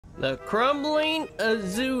The crumbling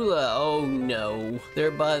Azula. Oh no.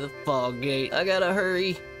 They're by the fog gate. I gotta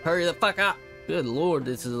hurry. Hurry the fuck up. Good lord,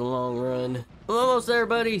 this is a long run. I'm almost there,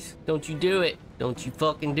 buddies. Don't you do it. Don't you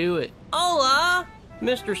fucking do it. Hola,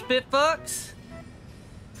 Mr. Spitfox.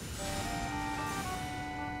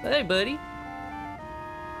 Hey, buddy.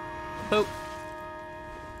 Oh.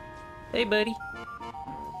 Hey, buddy.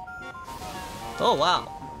 Oh, wow.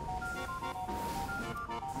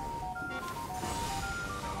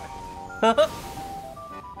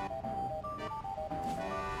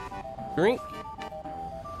 Drink.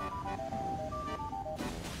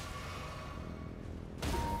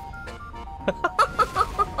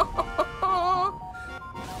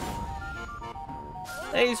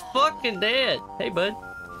 He's fucking dead. Hey, bud.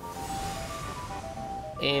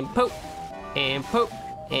 And poke. And poke.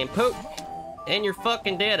 And poke. And you're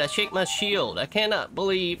fucking dead. I shake my shield. I cannot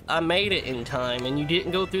believe I made it in time and you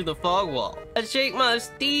didn't go through the fog wall. I shake my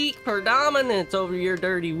stick for dominance over your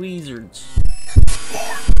dirty wizards.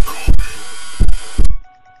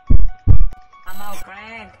 I'm all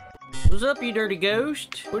grand. What's up, you dirty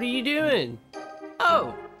ghost? What are you doing?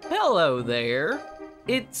 Oh, hello there.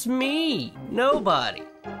 It's me, Nobody.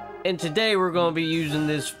 And today we're going to be using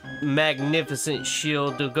this magnificent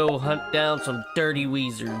shield to go hunt down some dirty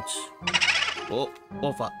wizards. Oh,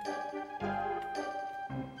 oh fuck.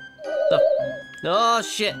 Oh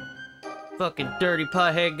shit. Fucking dirty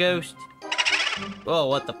pothead ghost. Oh,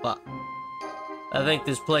 what the fuck. I think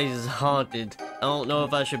this place is haunted. I don't know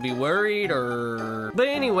if I should be worried or... But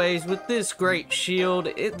anyways, with this great shield,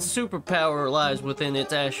 its superpower lies within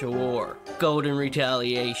its Ash of War, Golden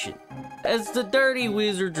Retaliation. As the dirty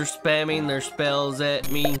wizards are spamming their spells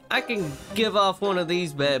at me, I can give off one of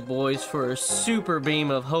these bad boys for a super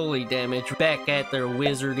beam of holy damage back at their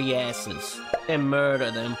wizardy asses and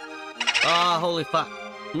murder them. Ah, holy fuck.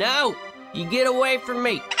 No! You get away from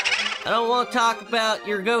me! I don't want to talk about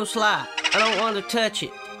your ghost life. I don't want to touch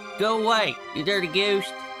it. Go away, you dirty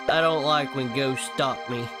ghost. I don't like when ghosts stalk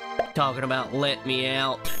me. Talking about let me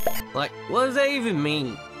out. Like, what does that even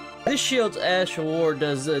mean? This shield's Ash of War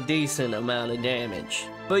does a decent amount of damage,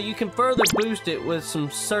 but you can further boost it with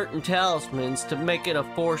some certain talismans to make it a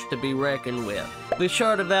force to be reckoned with. The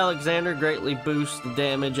Shard of Alexander greatly boosts the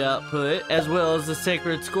damage output, as well as the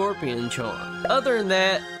Sacred Scorpion Charm. Other than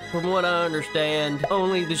that, from what I understand,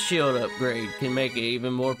 only the shield upgrade can make it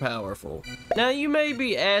even more powerful. Now you may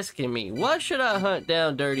be asking me, why should I hunt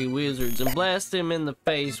down dirty wizards and blast them in the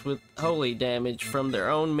face with holy damage from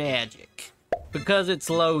their own magic? Because it's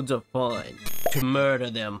loads of fun to murder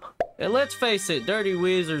them. And let's face it, dirty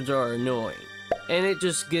wizards are annoying. And it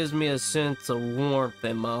just gives me a sense of warmth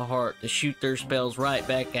in my heart to shoot their spells right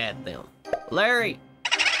back at them. Larry!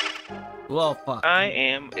 Well, fuck. I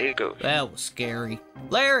am a ghost. That was scary.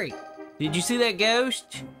 Larry! Did you see that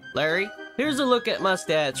ghost? Larry? Here's a look at my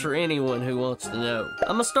stats for anyone who wants to know.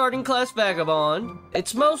 I'm a starting class vagabond.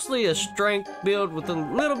 It's mostly a strength build with a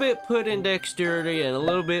little bit put in dexterity and a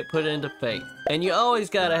little bit put into faith. And you always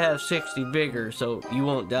gotta have 60 vigor so you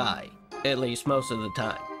won't die. At least most of the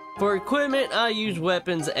time. For equipment, I use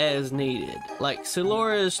weapons as needed. Like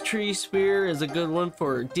Siluria's tree spear is a good one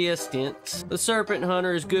for distance. The Serpent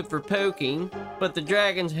hunter is good for poking. But the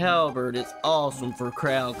dragon's halberd is awesome for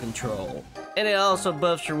crowd control. And it also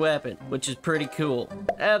buffs your weapon, which is pretty cool.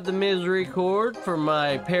 I have the Mistercode for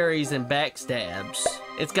my parries and backstabs.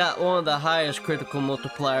 It's got one of the highest critical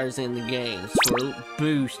multipliers in the game for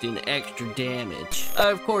boosting extra damage. I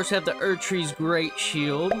of course have the Erdtree Great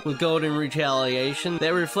shield with Golden Retaliation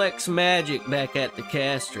that reflects magic back at the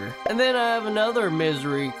caster. And then I have another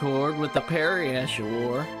Mistercode with the parry Ash of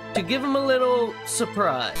War to give him a little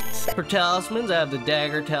surprise. For talismans, I have the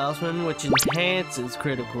dagger talisman, which enhances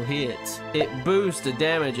critical hits. It boosts the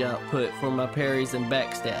damage output for my parries and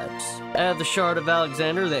backstabs. I have the Shard of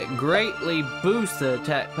Alexander that greatly boosts the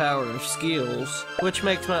attack power of skills, which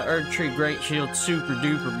makes my Erdtree Great shield super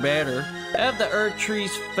duper better. I have the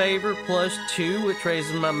Erdtree's Favor +2, which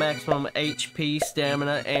raises my maximum HP,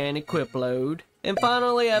 stamina, and equip load. And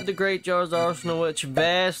finally, I have the Great Jar's Arsenal, which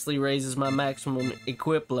vastly raises my maximum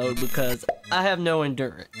equip load because I have no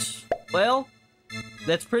endurance. Well,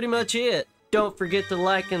 that's pretty much it. Don't forget to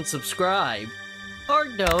like and subscribe. Or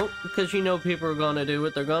don't, because you know people are gonna do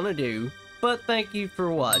what they're gonna do. But thank you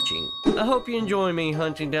for watching. I hope you enjoy me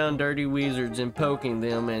hunting down dirty wizards and poking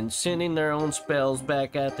them and sending their own spells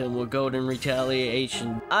back at them with Golden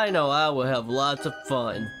Retaliation. I know I will have lots of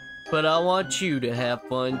fun, but I want you to have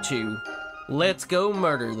fun too. Let's go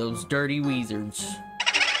murder those dirty wizards.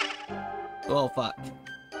 Oh fuck.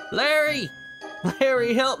 Larry!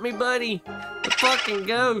 Larry, help me, buddy! The fucking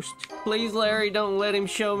ghost! Please, Larry, don't let him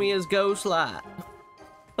show me his ghost light.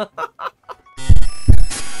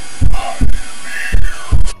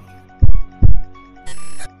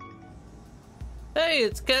 Hey,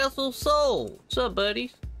 it's Castle Soul. What's up,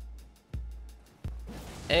 buddies?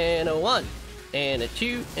 And a 1, and a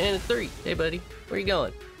 2, and a 3. Hey, buddy, where you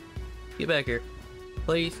going? Get back here,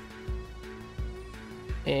 please.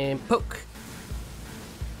 And poke.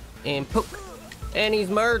 And poke. And he's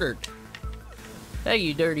murdered. Hey,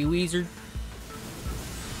 you dirty wizard.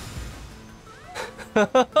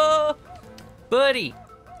 Buddy.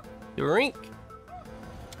 Drink.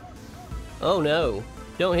 Oh no.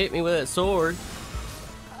 Don't hit me with that sword.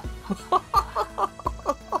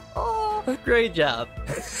 Great job.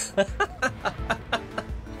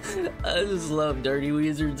 I just love dirty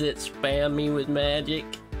wizards that spam me with magic.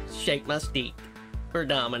 Shake my stick for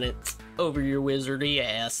dominance over your wizardy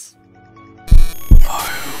ass.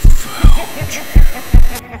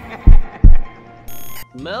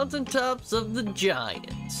 Mountaintops of the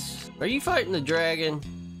Giants. Are you fighting the dragon?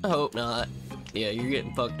 I hope not. Yeah, you're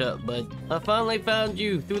getting fucked up, bud. I finally found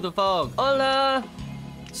you through the fog. Hola!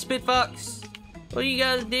 Spitfox! What are you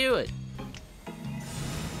guys doing?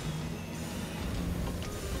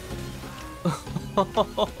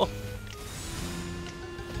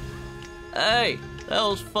 Hey, that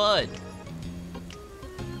was fun.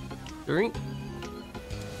 Drink.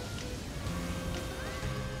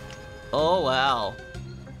 Oh, wow.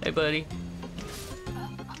 Hey, buddy.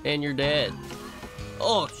 And you're dead.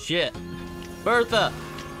 Oh, shit. Bertha!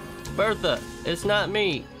 Bertha, it's not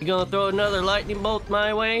me. You gonna throw another lightning bolt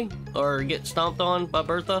my way? Or get stomped on by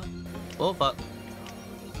Bertha? Oh, fuck.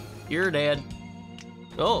 You're dead.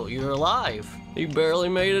 Oh, you're alive. You barely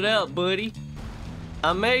made it out, buddy.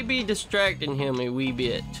 I may be distracting him a wee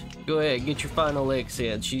bit. Go ahead, get your final leg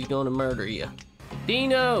in. She's gonna murder you.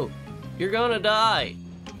 Dino, you're gonna die,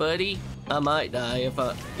 buddy. I might die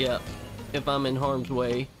if I'm in harm's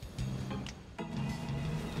way.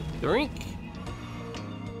 Drink.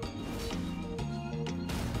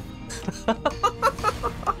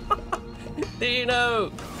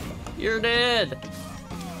 Dino, you're dead.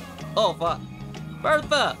 Oh, fuck.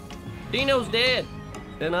 Bertha, Dino's dead.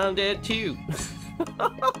 And I'm dead too.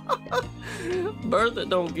 Bertha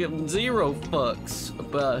don't give 0 fucks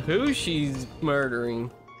about who she's murdering.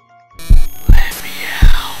 Let me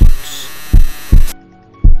out.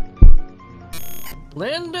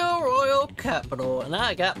 Lindo Royal Capital, and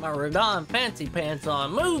I got my radahn fancy pants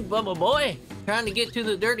on. Move, bubble boy. Trying to get to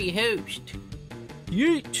the dirty host.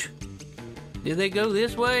 Yeet. Did they go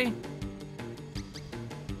this way?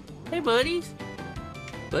 Hey, buddies.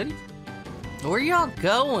 Buddies? Where y'all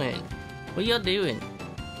going? What y'all doing?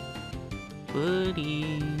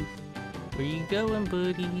 Buddies. Where you going,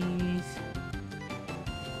 buddies?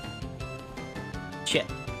 Check.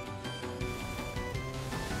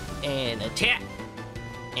 And attack.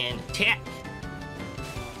 And attack.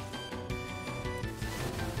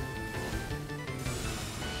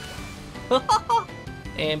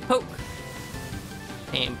 And poke.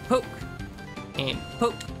 And poke. And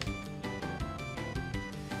poke.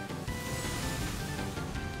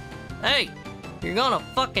 Hey, you're gonna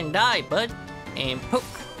fucking die, bud. And poke.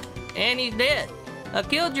 And he's dead. I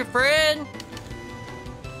killed your friend.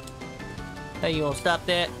 Hey, you wanna stop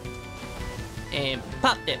that? And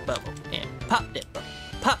pop that bubble. And pop that bubble.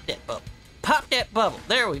 Pop that bubble. Pop that bubble.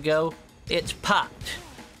 There we go. It's popped.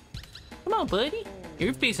 Come on, buddy.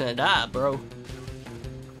 You're fixing to die, bro.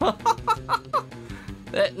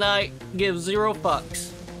 That knight gives 0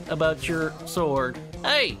 fucks about your sword.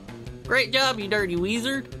 Hey, great job, you dirty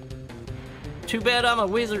wizard. Too bad I'm a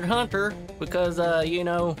wizard hunter because, you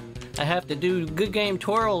know, I have to do good game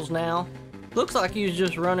twirls now. Looks like you was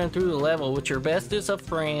just running through the level with your bestest of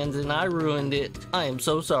friends and I ruined it. I am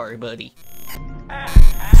so sorry, buddy.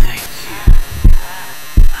 Thank you.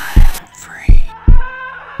 I'm free.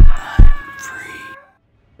 I'm free.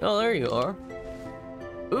 Oh, there you are.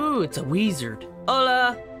 Ooh, it's a wizard.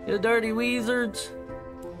 Hola, you dirty wizards.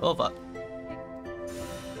 Oh, fuck.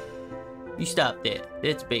 You stop that.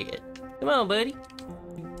 That's bad. Come on, buddy.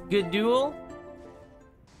 Good duel?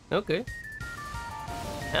 Okay.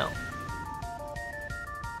 Ow.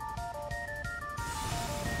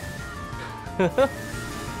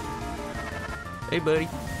 Hey, buddy.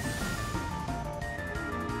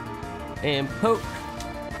 And poke.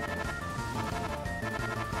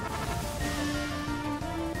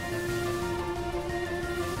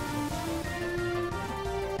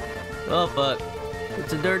 Oh, fuck.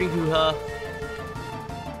 It's a dirty hoo-ha.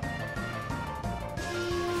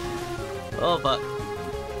 Oh, fuck.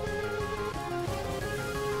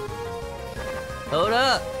 Hold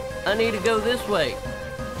up. I need to go this way.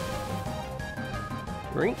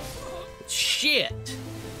 Rink. Shit.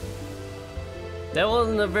 That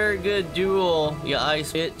wasn't a very good duel, you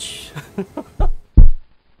ice bitch.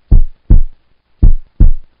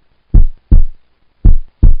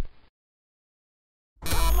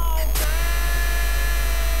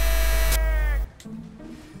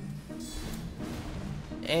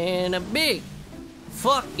 And a big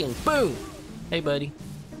fucking boom. Hey, buddy.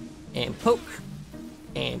 And poke.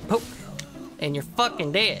 And poke. And you're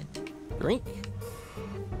fucking dead. Drink.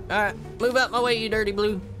 Alright, move out my way, you dirty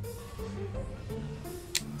blue.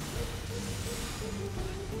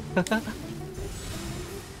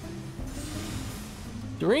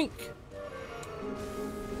 Drink.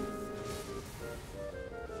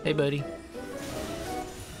 Hey, buddy.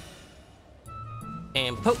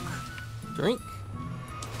 And poke. Drink.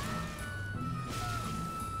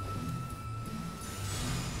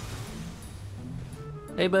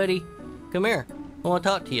 Hey, buddy. Come here. I want to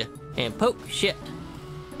talk to you. And poke. Shit.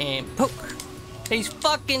 And poke. He's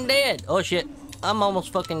fucking dead. Oh, shit. I'm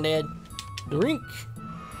almost fucking dead. Drink.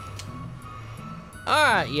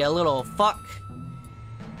 Alright, you little fuck.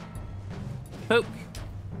 Poke.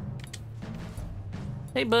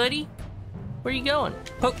 Hey, buddy. Where you going?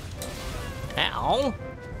 Poke. Ow.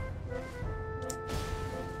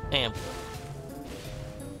 And...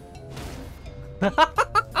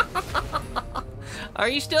 Are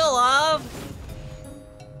you still alive?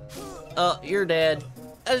 Oh, you're dead.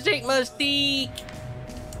 I take my steak,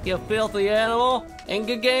 you filthy animal. And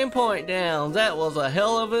good game point down. That was a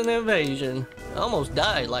hell of an invasion. I almost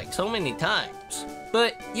died like so many times.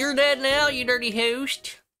 But you're dead now, you dirty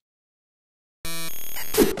host.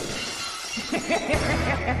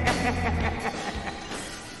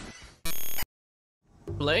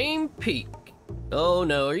 Flame Peak. Oh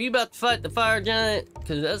no, are you about to fight the fire giant?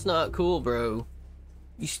 Cause that's not cool, bro.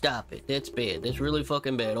 You stop it. That's bad. That's really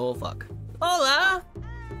fucking bad. Oh, fuck. Hola,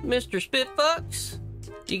 Mr. Spitfucks.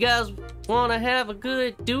 You guys want to have a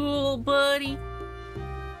good duel, buddy?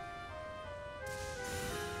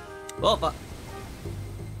 Oh, fuck.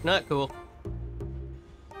 Not cool.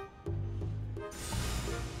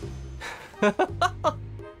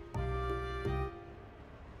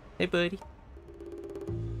 Hey, buddy.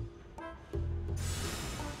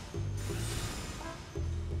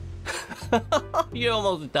 You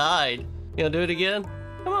almost died. You gonna do it again?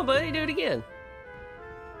 Come on, buddy, do it again.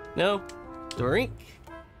 No? Drink?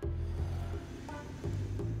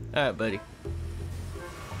 Alright, buddy.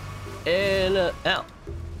 And out.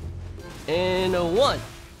 And a 1.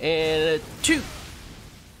 And a 2.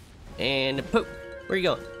 And a poke. Where you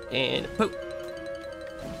going? And a poke.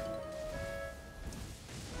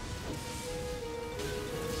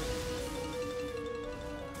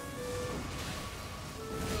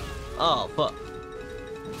 Oh, fuck.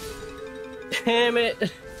 Damn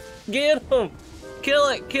it. Get him. Kill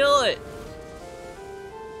it, kill it.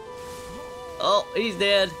 Oh, he's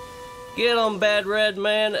dead. Get him, bad red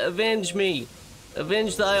man. Avenge me.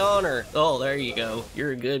 Avenge thy honor. Oh, there you go.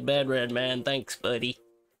 You're a good bad red man. Thanks, buddy.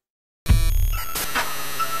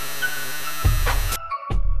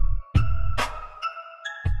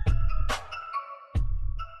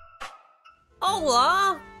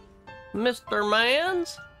 Hola, Mr.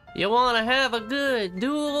 Mans. You want to have a good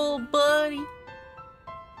duel, buddy?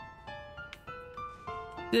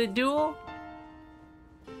 Good duel?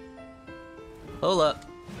 Hold up.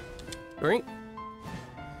 Drink.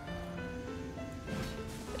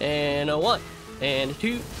 And a 1. And a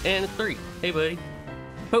 2. And a 3. Hey, buddy.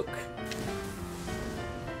 Poke.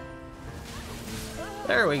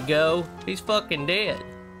 There we go. He's fucking dead.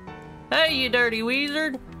 Hey, you dirty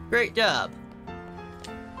wizard. Great job.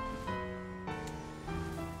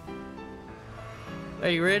 Are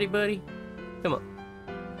you ready, buddy? Come on.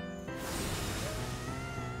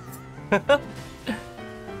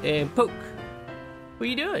 And poke. What are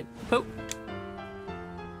you doing? Poke.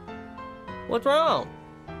 What's wrong?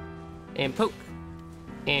 And poke.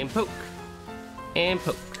 And poke. And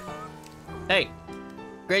poke. Hey.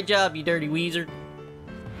 Great job, you dirty wizard.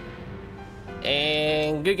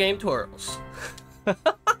 And good game, twirls.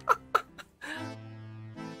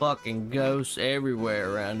 Fucking ghosts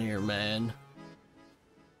everywhere around here, man.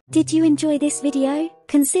 Did you enjoy this video?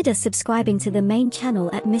 Consider subscribing to the main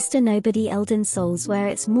channel at Mr. Nobody Elden Souls, where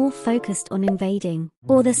it's more focused on invading,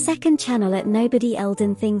 or the second channel at Nobody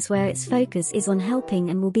Elden Things, where its focus is on helping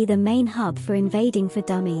and will be the main hub for invading for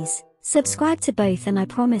dummies. Subscribe to both and I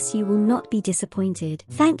promise you will not be disappointed.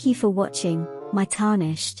 Thank you for watching, my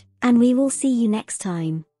tarnished, and we will see you next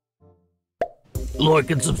time.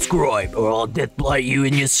 Like and subscribe or I'll deathblight you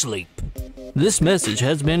in your sleep. This message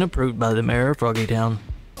has been approved by the Mayor of Froggytown.